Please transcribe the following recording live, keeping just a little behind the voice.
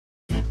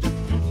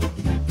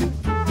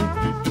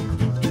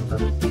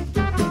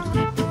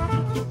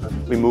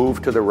We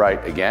move to the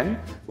right again,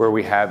 where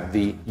we have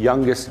the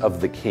youngest of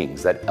the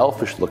kings. That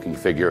elfish-looking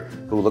figure,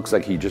 who looks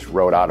like he just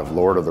rode out of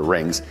Lord of the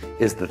Rings,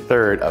 is the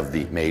third of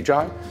the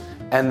Magi.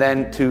 And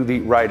then to the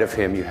right of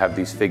him, you have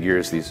these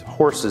figures, these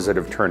horses that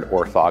have turned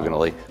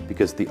orthogonally,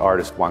 because the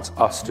artist wants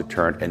us to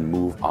turn and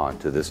move on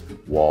to this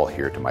wall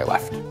here to my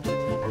left.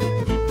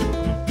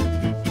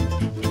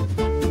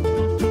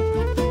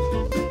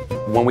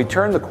 When we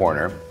turn the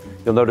corner,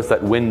 you'll notice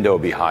that window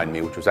behind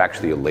me, which was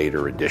actually a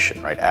later addition,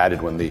 right?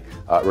 Added when the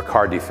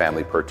Riccardi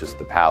family purchased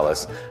the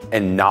palace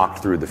and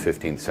knocked through the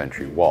 15th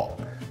century wall.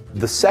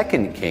 The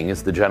second king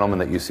is the gentleman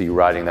that you see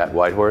riding that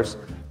white horse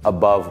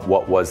above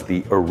what was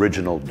the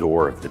original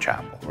door of the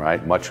chapel,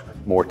 right? Much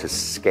more to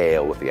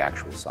scale with the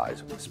actual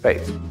size of the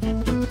space.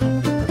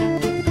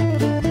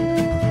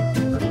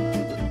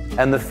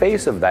 And the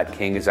face of that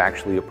king is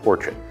actually a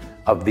portrait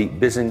of the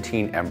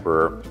Byzantine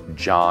Emperor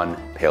John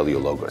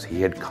Palaiologos.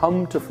 He had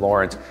come to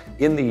Florence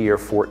in the year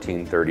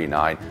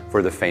 1439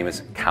 for the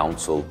famous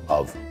Council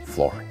of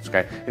Florence.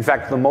 Okay? In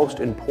fact, the most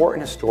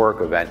important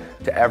historic event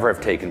to ever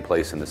have taken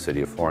place in the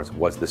city of Florence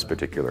was this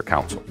particular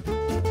council.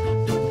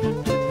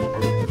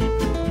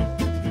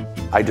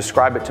 I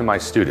describe it to my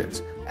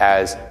students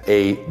as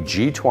a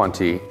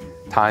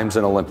G20 times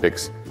an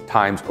Olympics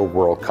times a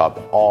World Cup,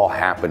 all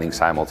happening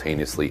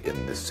simultaneously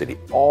in this city.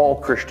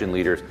 All Christian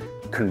leaders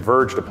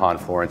converged upon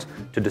Florence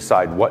to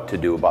decide what to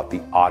do about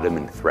the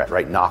Ottoman threat,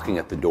 right, knocking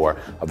at the door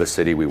of a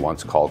city we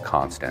once called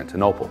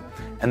Constantinople.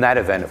 And that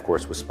event, of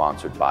course, was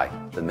sponsored by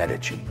the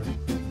Medici.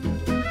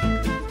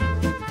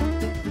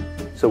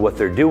 So what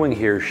they're doing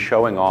here is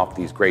showing off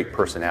these great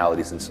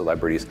personalities and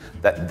celebrities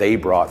that they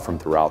brought from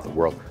throughout the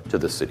world to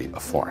the city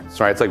of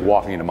Florence. Right? It's like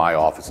walking into my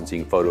office and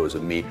seeing photos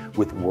of me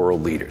with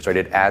world leaders. Right?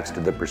 It adds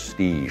to the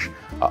prestige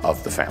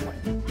of the family.